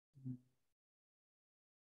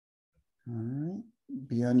right,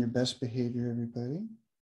 be on your best behavior, everybody.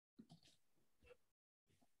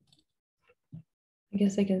 I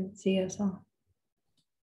guess I can see us all.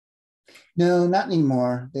 No, not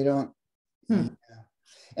anymore. They don't. Yeah.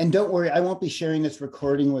 And don't worry, I won't be sharing this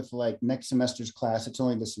recording with like next semester's class. It's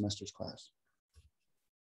only this semester's class.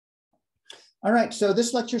 All right, so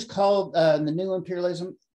this lecture is called The New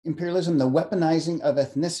Imperialism, the Weaponizing of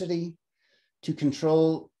Ethnicity to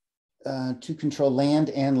control land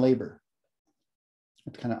and labor.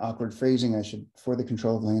 That's kind of awkward phrasing, for the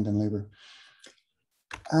control of land and labor.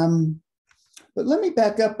 But let me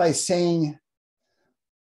back up by asking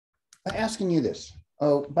you this.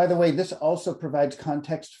 Oh, by the way, this also provides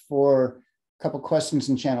context for a couple questions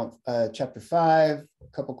in chapter 5, a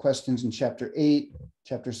couple questions in chapter 8,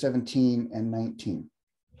 chapter 17, and 19.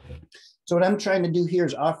 So what I'm trying to do here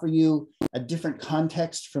is offer you a different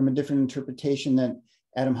context from a different interpretation that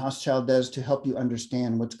Adam Hochschild does to help you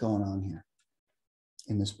understand what's going on here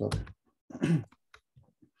in this book.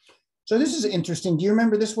 So this is interesting. Do you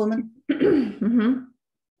remember this woman? Mm-hmm.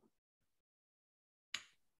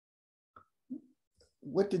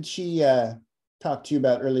 What did she talk to you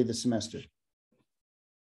about early this semester?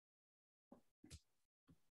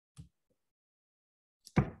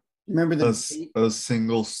 Remember a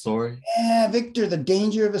single story? Yeah, Victor, the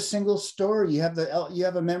danger of a single story. You have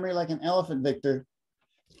a memory like an elephant, Victor.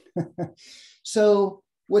 So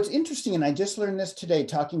what's interesting, and I just learned this today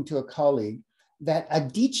talking to a colleague, that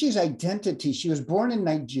Adichie's identity, she was born in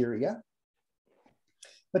Nigeria,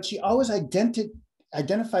 but she always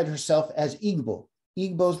identified herself as Igbo.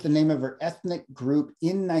 Igbo is the name of her ethnic group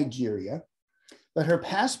in Nigeria, but her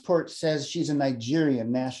passport says she's a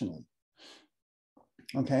Nigerian nationally.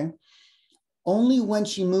 Okay. Only when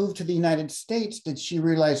she moved to the United States did she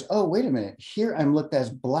realize, oh, wait a minute, here I'm looked as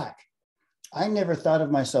Black. I never thought of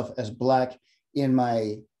myself as Black in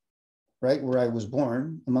right where I was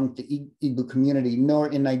born, among the Igbo community, nor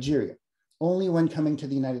in Nigeria, only when coming to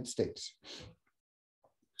the United States.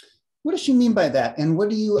 What does she mean by that? And what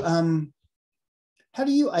do you, how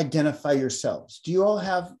do you identify yourselves? Do you all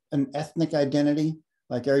have an ethnic identity?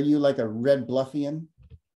 Like, are you like a Red Bluffian?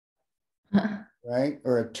 Right?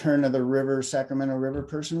 Or a turn of the river, Sacramento River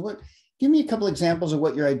person? Give me a couple examples of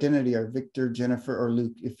what your identity are, Victor, Jennifer, or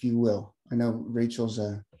Luke, if you will. I know Rachel's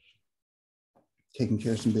taking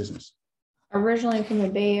care of some business. Originally from the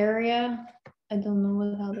Bay Area. I don't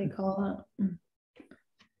know how they call it.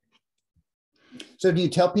 So do you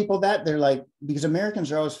tell people that? They're like, because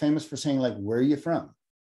Americans are always famous for saying like, where are you from?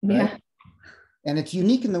 Right? Yeah. And it's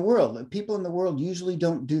unique in the world. People in the world usually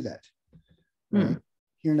don't do that. Right?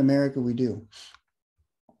 Here in America, we do.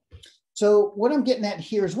 So what I'm getting at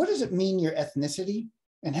here is, what does it mean, your ethnicity?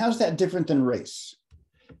 And how's that different than race?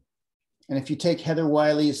 And if you take Heather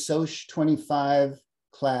Wiley's Soc 25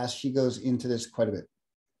 class, she goes into this quite a bit.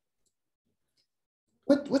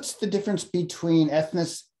 What's the difference between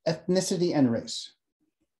ethnicity and race?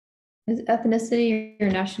 Is ethnicity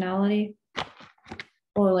your nationality?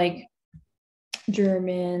 Or like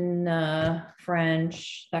German,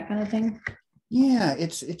 French, that kind of thing? Yeah,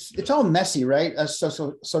 it's all messy, right? Us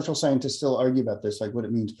social scientists still argue about this, like what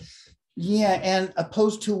it means. Yeah, and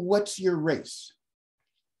opposed to what's your race?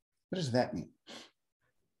 What does that mean?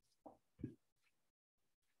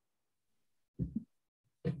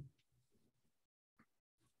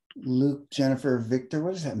 Luke, Jennifer, Victor,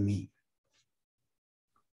 what does that mean?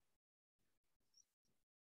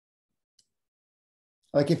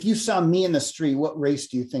 Like if you saw me in the street, what race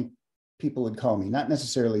do you think people would call me? Not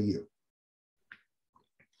necessarily you.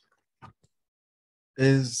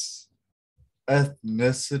 Is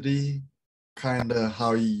ethnicity kind of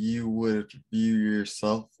how you would view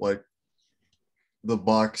yourself, like the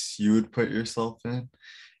box you would put yourself in?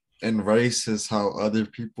 And race is how other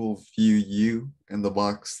people view you in the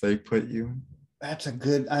box they put you in? That's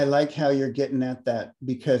I like how you're getting at that,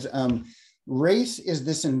 because race is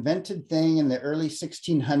this invented thing in the early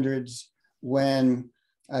 1600s when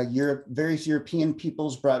various European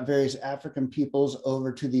peoples brought various African peoples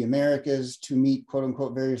over to the Americas to meet, quote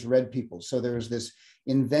unquote, various red people. So there was this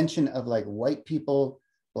invention of like white people,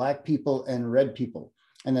 Black people, and red people.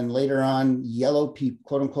 And then later on, yellow people,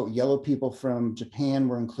 quote unquote, yellow people from Japan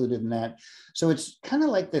were included in that. So it's kind of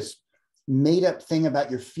like this made up thing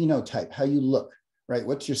about your phenotype, how you look, right?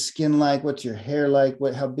 What's your skin like? What's your hair like?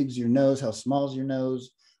 How big's your nose? How small is your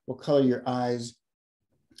nose? What color are your eyes?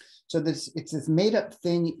 So it's this made up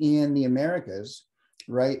thing in the Americas,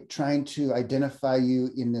 right? Trying to identify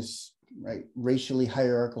you in this, right, racially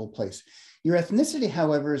hierarchical place. Your ethnicity,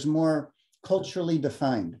 however, is more culturally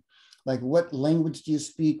defined. Like what language do you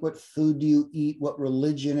speak? What food do you eat? What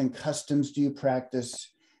religion and customs do you practice?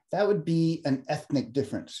 that would be an ethnic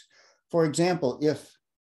difference. For example, if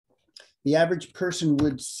the average person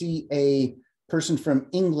would see a person from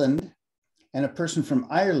England and a person from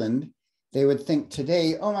Ireland, they would think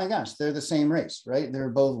today, oh my gosh, they're the same race, right? They're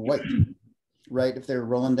both white, right? If they're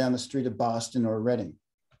rolling down the street of Boston or Reading.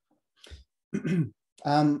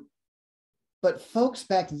 But folks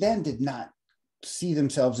back then did not see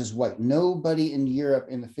themselves as white. Nobody in Europe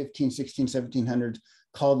in the 15, 16, 1700s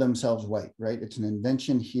called themselves white, right? It's an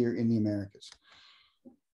invention here in the Americas.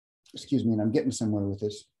 Excuse me, and I'm getting somewhere with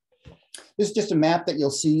this. This is just a map that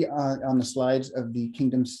you'll see on the slides of the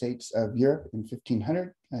kingdom states of Europe in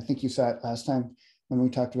 1500. I think you saw it last time when we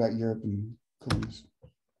talked about Europe and Columbus.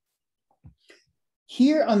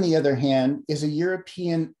 Here, on the other hand, is a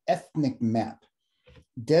European ethnic map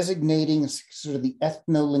designating sort of the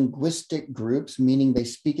ethno-linguistic groups, meaning they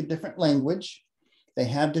speak a different language, they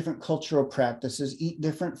have different cultural practices, eat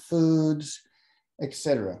different foods,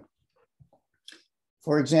 etc.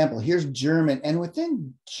 For example, here's German, and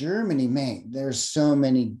within Germany, man, there's so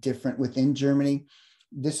many different within Germany.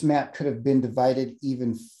 This map could have been divided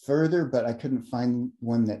even further, but I couldn't find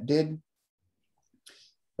one that did.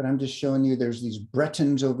 But I'm just showing you there's these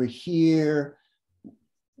Bretons over here,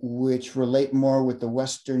 which relate more with the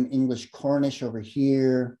Western English Cornish over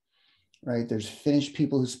here, right? There's Finnish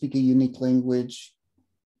people who speak a unique language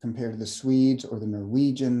compared to the Swedes or the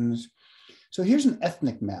Norwegians. So here's an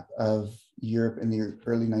ethnic map of Europe in the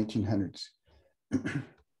early 1900s.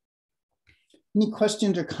 Any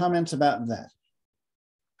questions or comments about that?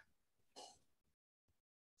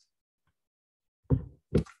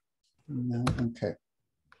 No, okay.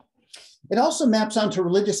 It also maps onto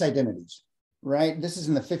religious identities, right? This is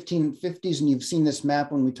in the 1550s, and you've seen this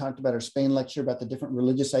map when we talked about our Spain lecture about the different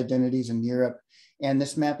religious identities in Europe. And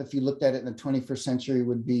this map, if you looked at it in the 21st century,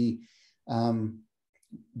 would be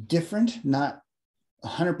different, not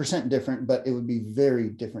 100% different, but it would be very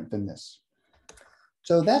different than this.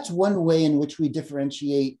 So that's one way in which we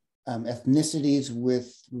differentiate ethnicities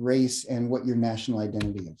with race and what your national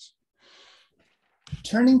identity is.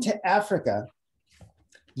 Turning to Africa,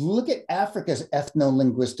 look at Africa's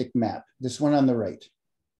ethno-linguistic map, this one on the right.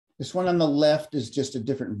 This one on the left is just a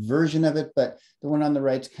different version of it, but the one on the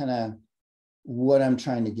right is kind of what I'm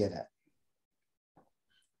trying to get at.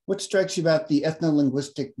 What strikes you about the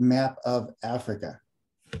ethno-linguistic map of Africa?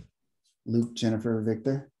 Luke, Jennifer,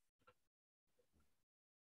 Victor?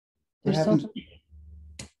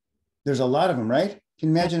 There's a lot of them, right? Can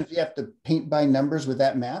you imagine if you have to paint by numbers with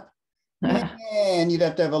that map? Man, you'd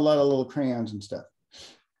have to have a lot of little crayons and stuff.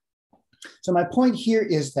 So my point here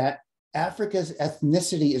is that Africa's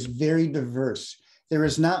ethnicity is very diverse. There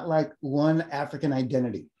is not like one African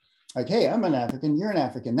identity. Like, hey, I'm an African, you're an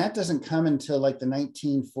African. That doesn't come until like the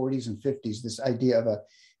 1940s and 50s, this idea of a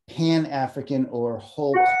Pan-African or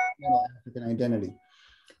whole African identity.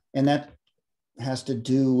 And that has to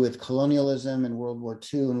do with colonialism and World War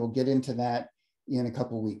II, and we'll get into that in a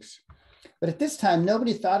couple of weeks. But at this time,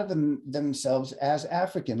 nobody thought of themselves as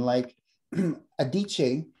African. Like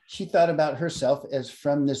Adichie, she thought about herself as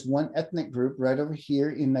from this one ethnic group right over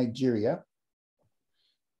here in Nigeria,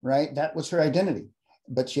 right? That was her identity.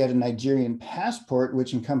 But she had a Nigerian passport,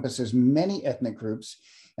 which encompasses many ethnic groups.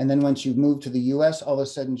 And then when she moved to the US, all of a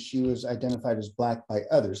sudden she was identified as Black by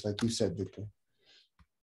others, like you said, Victor.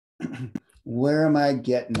 Where am I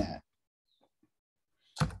getting at?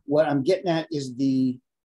 What I'm getting at is the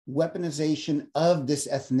weaponization of this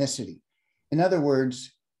ethnicity. In other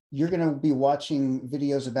words, you're going to be watching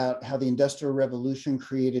videos about how the Industrial Revolution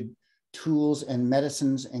created tools and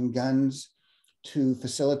medicines and guns to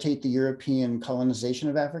facilitate the European colonization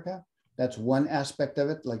of Africa. That's one aspect of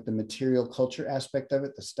it, like the material culture aspect of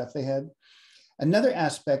it, the stuff they had. Another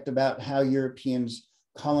aspect about how Europeans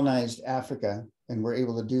colonized Africa, and were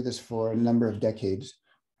able to do this for a number of decades,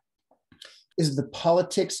 is the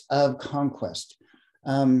politics of conquest.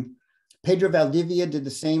 Pedro Valdivia did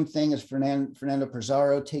the same thing as Fernando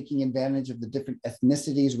Pizarro, taking advantage of the different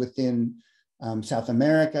ethnicities within South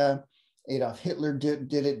America. Adolf Hitler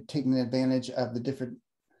did it, taking advantage of the different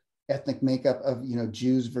ethnic makeup of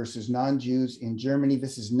Jews versus non-Jews in Germany.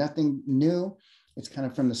 This is nothing new. It's kind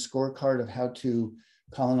of from the scorecard of how to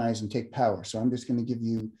colonize and take power. So I'm just going to give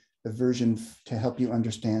you the version to help you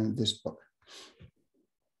understand this book.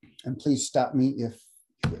 And please stop me if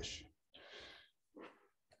you wish.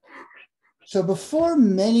 So before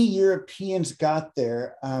many Europeans got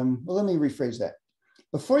there, well, let me rephrase that.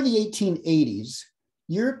 Before the 1880s,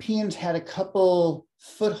 Europeans had a couple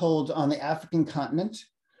footholds on the African continent,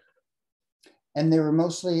 and they were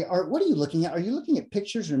mostly, what are you looking at? Are you looking at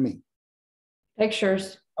pictures or me?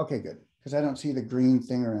 Pictures. Okay, good, because I don't see the green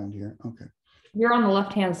thing around here. Okay. You're on the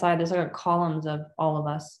left-hand side. There's like columns of all of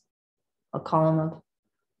us. A column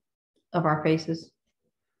of our faces.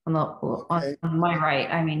 On the Okay. on my right.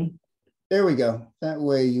 I mean, There we go. That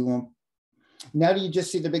way you won't. Now do you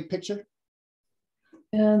just see the big picture?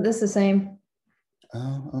 this is the same.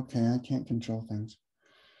 Oh, okay. I can't control things.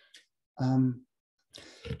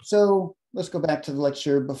 So let's go back to the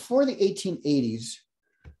lecture. Before the 1880s,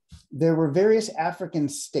 there were various African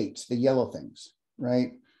states, the yellow things,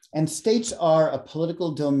 right? And states are a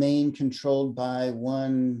political domain controlled by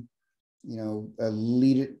one, a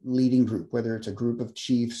leading group, whether it's a group of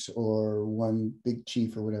chiefs or one big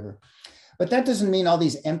chief or whatever. But that doesn't mean all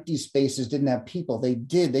these empty spaces didn't have people. They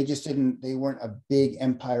did, they just didn't, they weren't a big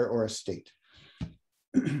empire or a state.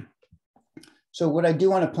 So what I do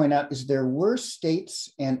want to point out is there were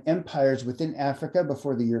states and empires within Africa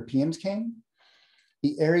before the Europeans came.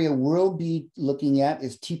 The area we'll be looking at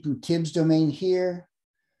is Tipu Tib's domain here,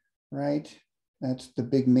 right? That's the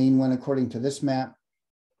big main one according to this map.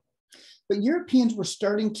 But Europeans were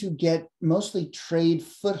starting to get mostly trade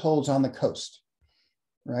footholds on the coast,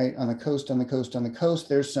 right? On the coast, on the coast, on the coast.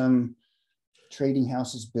 There's some trading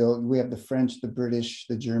houses built. We have the French, the British,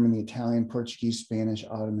 the German, the Italian, Portuguese, Spanish,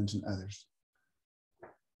 Ottomans, and others.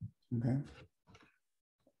 Okay.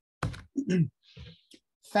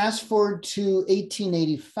 Fast forward to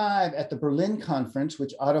 1885 at the Berlin Conference,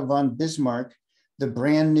 which Otto von Bismarck, the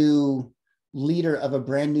brand new leader of a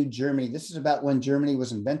brand new Germany. This is about when Germany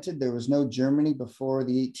was invented. There was no Germany before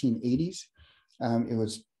the 1880s. It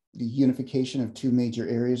was the unification of two major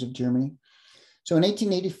areas of Germany. So in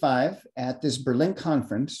 1885, at this Berlin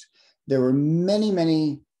Conference, there were many,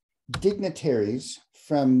 many dignitaries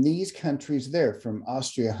from these countries there, from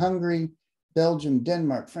Austria, Hungary, Belgium,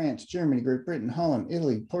 Denmark, France, Germany, Great Britain, Holland,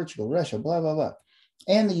 Italy, Portugal, Russia, blah, blah, blah,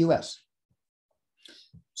 and the US.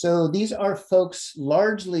 So these are folks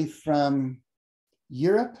largely from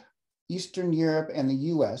Europe, Eastern Europe, and the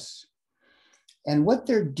US. And what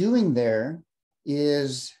they're doing there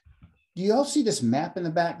is, do you all see this map in the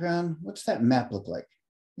background? What's that map look like?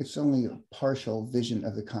 It's only a partial vision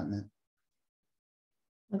of the continent.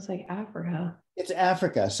 Looks like Africa. It's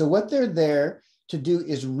Africa. So what they're there to do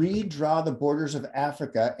is redraw the borders of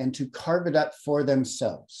Africa and to carve it up for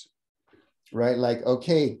themselves, right? Like,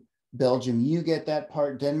 okay, Belgium, you get that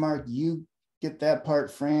part. Denmark, you get that part.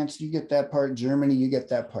 France, you get that part. Germany, you get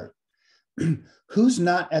that part. Who's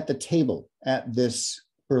not at the table at this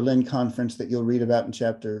Berlin conference that you'll read about in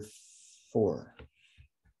chapter 4?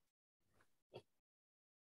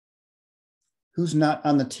 Who's not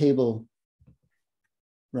on the table,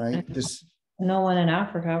 right? This. No one in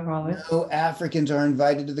Africa, probably. No Africans are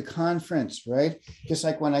invited to the conference, right? Just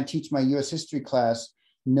like when I teach my US history class,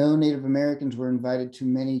 no Native Americans were invited to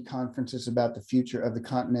many conferences about the future of the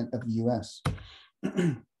continent of the US.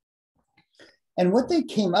 And what they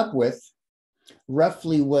came up with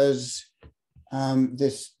roughly was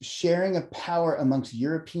this sharing of power amongst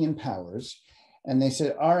European powers. And they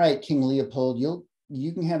said, all right, King Leopold,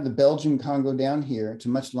 you can have the Belgian Congo down here. It's a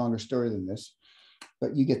much longer story than this,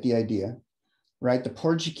 but you get the idea. Right, the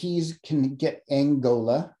Portuguese can get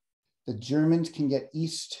Angola, the Germans can get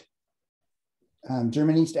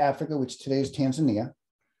German East Africa, which today is Tanzania,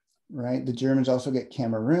 right? The Germans also get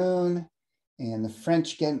Cameroon, and the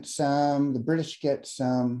French get some, the British get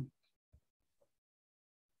some.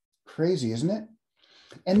 Crazy, isn't it?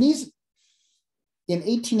 And these, in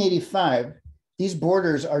 1885, these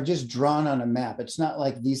borders are just drawn on a map. It's not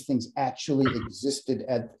like these things actually existed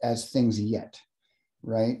as things yet,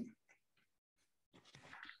 right?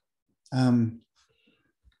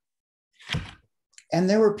 And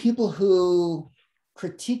there were people who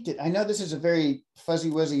critiqued it. I know this is a very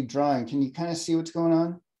fuzzy-wuzzy drawing. Can you kind of see what's going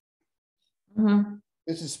on? Mm-hmm.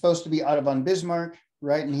 This is supposed to be Otto von Bismarck,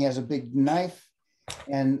 right? And he has a big knife.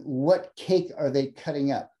 And what cake are they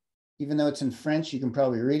cutting up? Even though it's in French, you can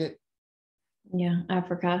probably read it. Yeah,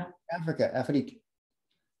 Africa. Afrique.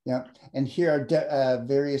 Yeah. And here are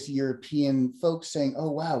various European folks saying,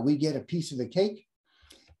 oh, wow, we get a piece of the cake,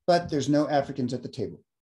 but there's no Africans at the table.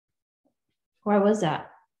 Why was that?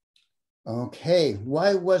 Okay,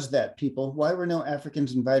 why was that, people? Why were no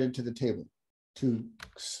Africans invited to the table to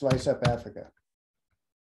slice up Africa?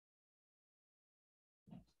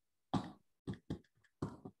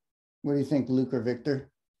 What do you think, Luke or Victor?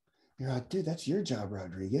 You're like, dude, that's your job,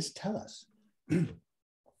 Rodriguez. Tell us.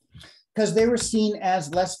 Because they were seen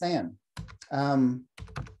as less than.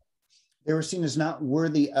 They were seen as not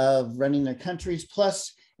worthy of running their countries.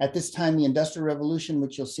 Plus, at this time, the Industrial Revolution,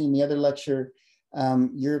 which you'll see in the other lecture,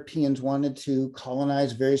 Europeans wanted to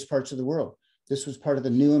colonize various parts of the world. This was part of the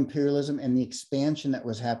new imperialism and the expansion that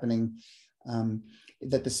was happening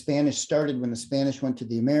that the Spanish started when the Spanish went to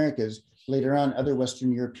the Americas. Later on, other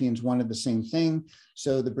Western Europeans wanted the same thing.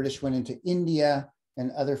 So the British went into India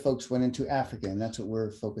and other folks went into Africa, and that's what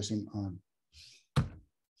we're focusing on.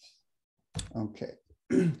 Okay.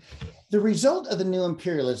 The result of the new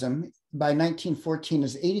imperialism by 1914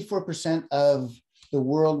 is 84% of the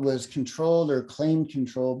world was controlled or claimed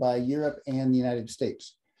control by Europe and the United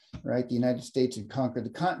States, right? The United States had conquered the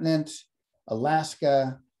continent,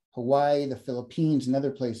 Alaska, Hawaii, the Philippines, and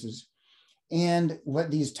other places. And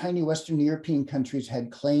what these tiny Western European countries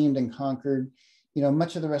had claimed and conquered,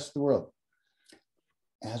 much of the rest of the world.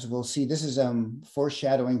 As we'll see, this is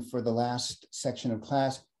foreshadowing for the last section of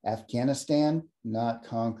class. Afghanistan, not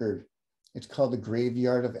conquered. It's called the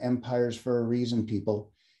graveyard of empires for a reason,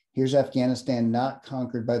 people. Here's Afghanistan not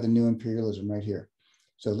conquered by the new imperialism right here.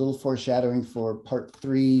 So a little foreshadowing for part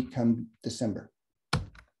 3 come December.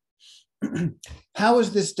 How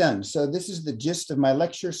is this done? So this is the gist of my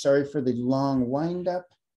lecture. Sorry for the long wind up.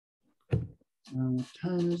 What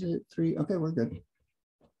time is it? 3. Okay, we're good.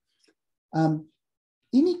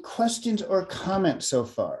 Any questions or comments so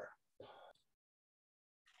far?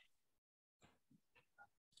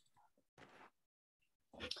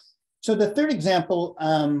 So the third example,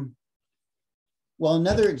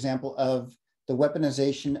 another example of the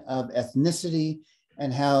weaponization of ethnicity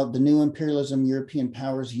and how the new imperialism European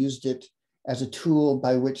powers used it as a tool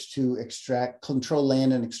by which to control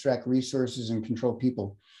land and extract resources and control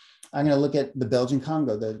people. I'm going to look at the Belgian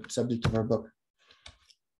Congo, the subject of our book.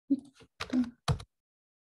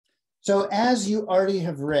 So as you already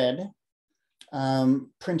have read, King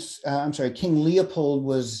Leopold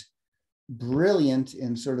was brilliant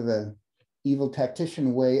in sort of a evil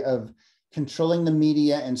tactician way of controlling the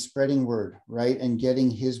media and spreading word, right? And getting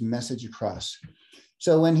his message across.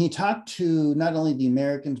 So when he talked to not only the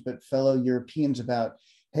Americans, but fellow Europeans about,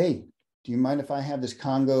 hey, do you mind if I have this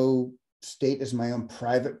Congo state as my own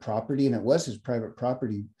private property? And it was his private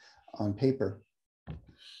property on paper.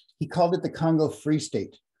 He called it the Congo Free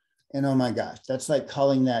State. And oh my gosh, that's like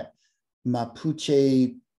calling that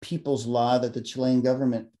Mapuche people's law that the Chilean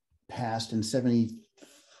government passed in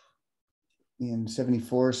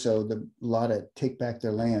 74, so the law to take back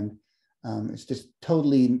their land. It's just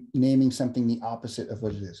totally naming something the opposite of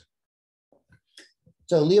what it is.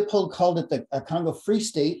 So Leopold called it the Congo Free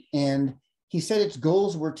State, and he said its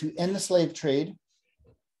goals were to end the slave trade,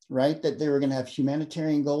 right? That they were going to have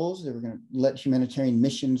humanitarian goals. They were going to let humanitarian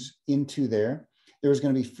missions into there. There was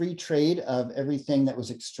going to be free trade of everything that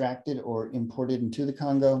was extracted or imported into the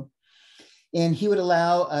Congo. And he would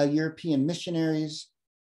allow European missionaries,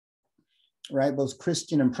 right, both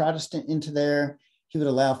Christian and Protestant, into there. He would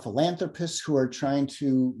allow philanthropists who are trying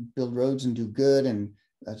to build roads and do good and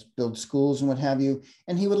build schools and what have you.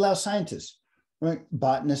 And he would allow scientists, right,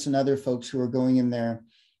 botanists and other folks who are going in there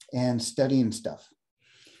and studying stuff.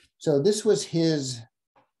 So this was his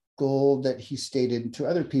goal that he stated to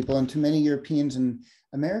other people, and to many Europeans and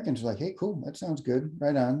Americans were like, hey, cool, that sounds good,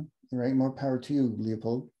 right on, right, more power to you,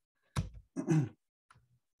 Leopold.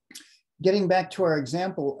 Getting back to our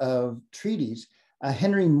example of treaties,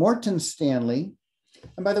 Henry Morton Stanley,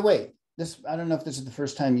 and by the way, I don't know if this is the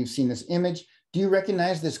first time you've seen this image. Do you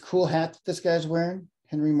recognize this cool hat that this guy's wearing?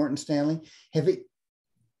 Henry Morton Stanley. He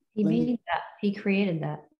made that. He created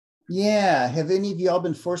that. Yeah. Have any of you all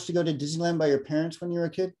been forced to go to Disneyland by your parents when you were a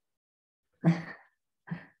kid?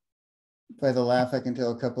 By the laugh, I can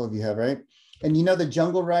tell a couple of you have, right? And you know the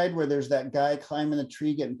jungle ride where there's that guy climbing a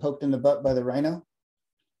tree getting poked in the butt by the rhino?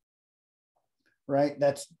 Right?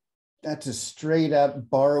 That's a straight up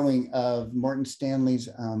borrowing of Morton Stanley's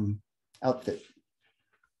outfit,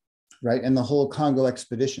 right? And the whole Congo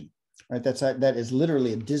expedition, right? That is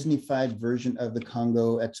literally a Disney-fied version of the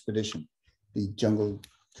Congo expedition, the jungle.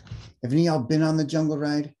 Have any of y'all been on the jungle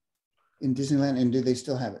ride in Disneyland, and do they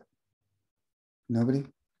still have it? Nobody?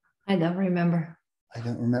 I don't remember. I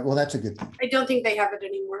don't remember. Well, that's a good thing. I don't think they have it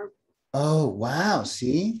anymore. Oh, wow.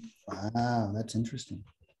 See? Wow, that's interesting.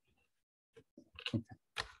 Okay.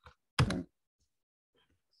 Right.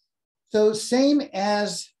 So same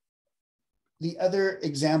as the other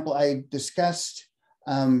example I discussed,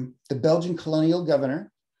 the Belgian colonial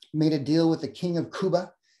governor made a deal with the king of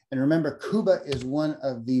Cuba. And remember, Cuba is one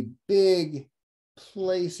of the big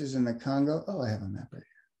places in the Congo. Oh, I have a map right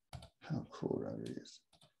here. How cool, Rodriguez.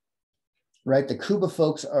 Right, the Cuba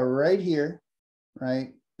folks are right here,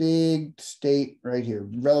 right? Big state right here,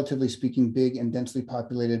 relatively speaking, big and densely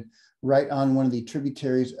populated, right on one of the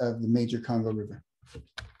tributaries of the major Congo River.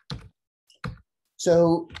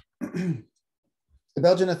 So the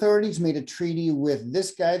Belgian authorities made a treaty with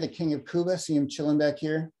this guy, the king of Cuba. See him chilling back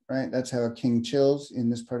here, right? That's how a king chills in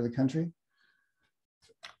this part of the country.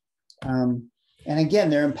 And again,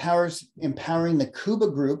 they're empowering the Kuba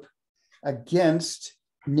group against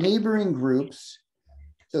neighboring groups.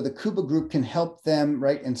 So the Kuba group can help them,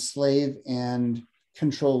 right, enslave and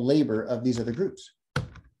control labor of these other groups.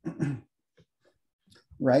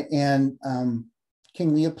 Right, and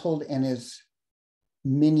King Leopold and his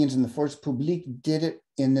minions in the Force Publique did it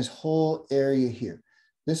in this whole area here.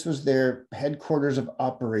 This was their headquarters of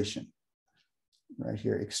operation. Right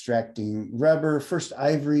here, extracting rubber, first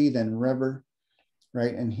ivory, then rubber,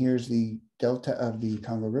 right? And here's the delta of the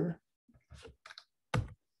Congo River.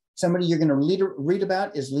 Somebody you're going to read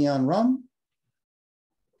about is Leon Rum.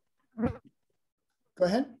 Go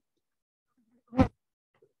ahead.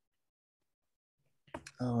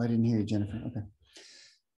 Oh, I didn't hear you, Jennifer. Okay.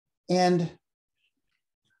 And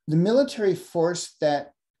the military force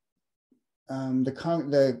that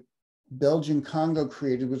the Belgian Congo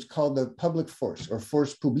created was called the public force or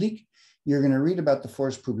force publique. You're going to read about the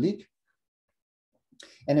force publique.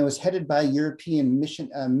 And it was headed by European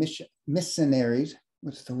missionaries.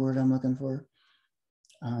 What's the word I'm looking for?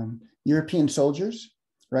 European soldiers,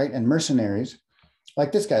 right? And mercenaries,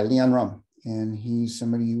 like this guy, Leon Rum. And he's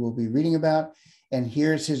somebody you will be reading about. And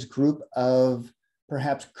here's his group of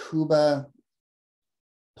perhaps Cuba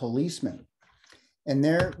policemen. And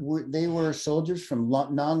they were soldiers from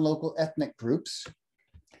non-local ethnic groups,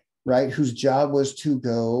 right? Whose job was to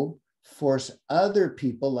go force other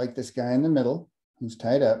people like this guy in the middle, who's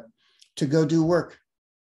tied up, to go do work.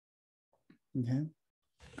 Okay.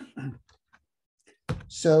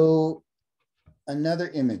 So another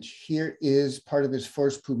image here is part of his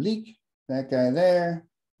force publique, that guy there,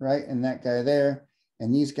 right? And that guy there.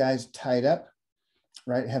 And these guys tied up,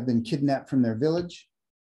 right, have been kidnapped from their village.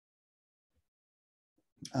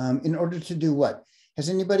 In order to do what? Has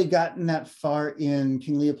anybody gotten that far in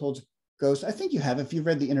King Leopold's Ghost? I think you have if you've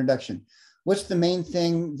read the introduction. What's the main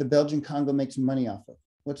thing the Belgian Congo makes money off of?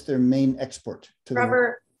 What's their main export to Rubber.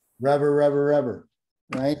 the world? Rubber,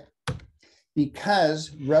 right?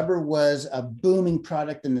 Because rubber was a booming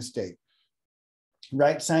product in the state,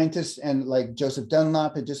 right? Scientists and like Joseph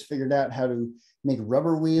Dunlop had just figured out how to make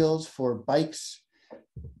rubber wheels for bikes.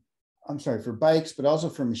 I'm sorry, for bikes, but also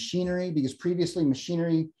for machinery, because previously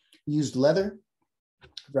machinery used leather,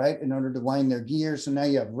 right, in order to wind their gears. So now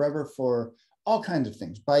you have rubber for all kinds of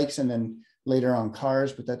things, bikes, and then later on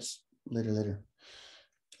cars, but that's later.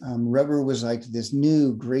 Rubber was like this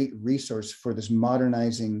new great resource for this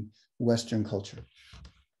modernizing Western culture.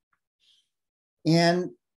 And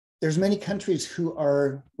there's many countries who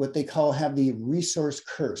are what they call have the resource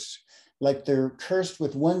curse, like they're cursed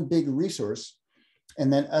with one big resource,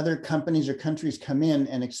 and then other companies or countries come in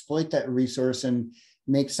and exploit that resource and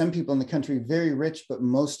make some people in the country very rich, but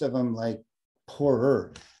most of them like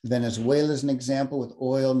poorer. Venezuela is an example with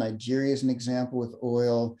oil. Nigeria is an example with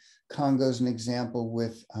oil. Congo is an example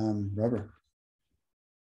with rubber.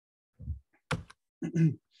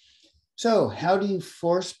 So how do you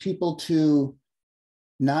force people to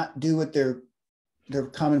not do what their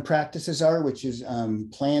common practices are, which is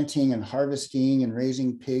planting and harvesting and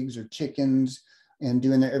raising pigs or chickens and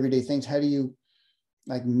doing their everyday things? How do you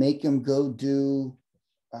like make them go do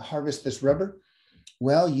harvest this rubber?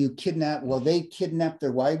 Well, they kidnapped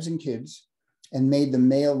their wives and kids and made the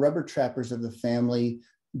male rubber trappers of the family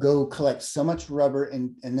go collect so much rubber,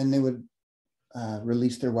 and then they would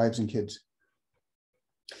release their wives and kids.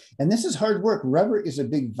 And this is hard work. Rubber is a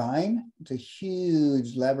big vine. It's a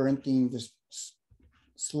huge labyrinthine, just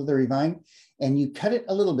slithery vine. And you cut it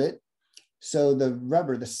a little bit, so the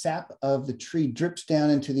rubber, the sap of the tree drips down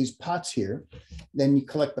into these pots here. Then you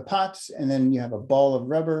collect the pots, and then you have a ball of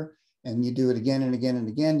rubber, and you do it again and again and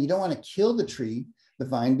again. You don't want to kill the tree, the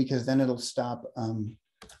vine, because then it'll stop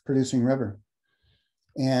producing rubber.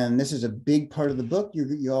 And this is a big part of the book.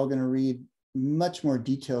 You're all going to read much more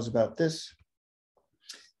details about this.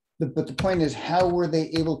 But the point is, how were they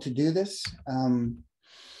able to do this?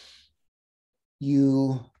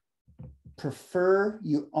 You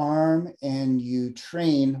arm and you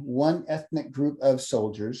train one ethnic group of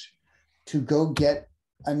soldiers to go get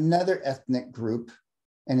another ethnic group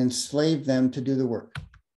and enslave them to do the work,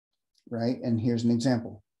 right? And here's an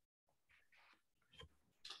example.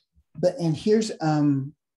 And here's,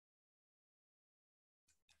 oh,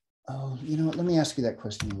 you know what, let me ask you that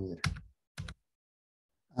question a little later.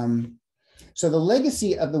 So the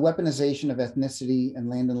legacy of the weaponization of ethnicity and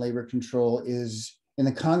land and labor control is, in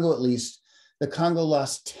the Congo at least, the Congo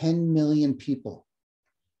lost 10 million people.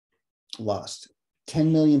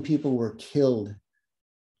 10 million people were killed,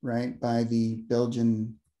 right, by the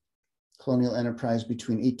Belgian colonial enterprise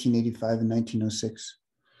between 1885 and 1906.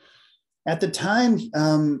 At the time,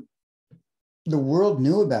 the world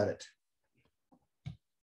knew about it.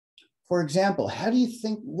 For example, who do you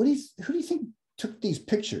think took these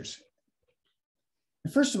pictures?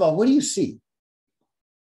 First of all, what do you see?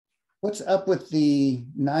 What's up with the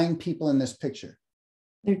 9 people in this picture?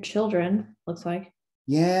 They're children, looks like.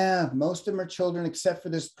 Yeah, most of them are children except for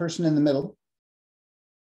this person in the middle.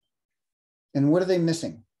 And what are they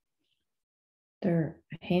missing? Their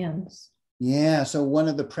hands. Yeah, so one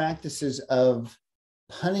of the practices of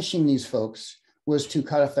punishing these folks was to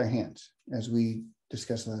cut off their hands, as we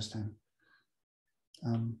discussed last time.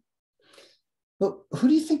 But who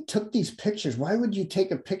do you think took these pictures? Why would you take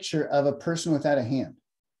a picture of a person without a hand?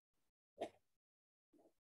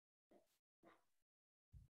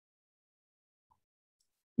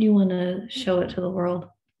 You want to show it to the world.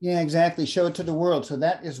 Yeah, exactly. Show it to the world. So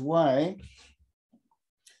that is why,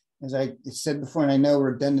 as I said before, and I know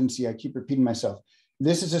redundancy, I keep repeating myself.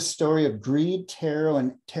 This is a story of greed, terror,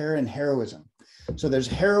 and heroism. So there's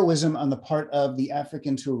heroism on the part of the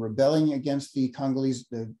Africans who are rebelling against the Congolese,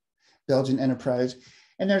 the Belgian enterprise.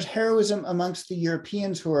 And there's heroism amongst the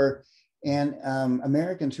Europeans who are, and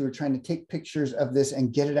Americans who are trying to take pictures of this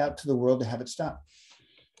and get it out to the world to have it stop.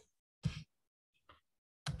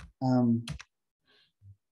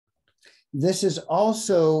 This is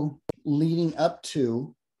also leading up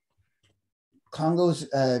to Congo's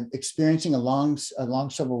experiencing a long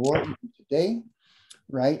civil war today,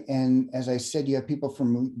 right? And as I said, you have people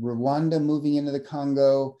from Rwanda moving into the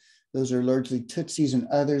Congo. Those are largely Tutsis and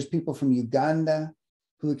others. People from Uganda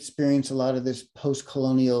who experience a lot of this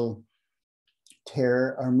post-colonial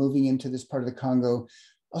terror are moving into this part of the Congo,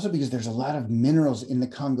 also because there's a lot of minerals in the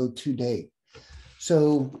Congo today.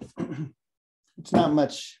 So it's not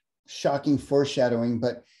much shocking foreshadowing,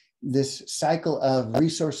 but this cycle of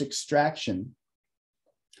resource extraction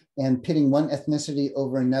and pitting one ethnicity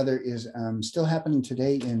over another is still happening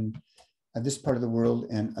today in this part of the world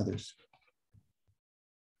and others.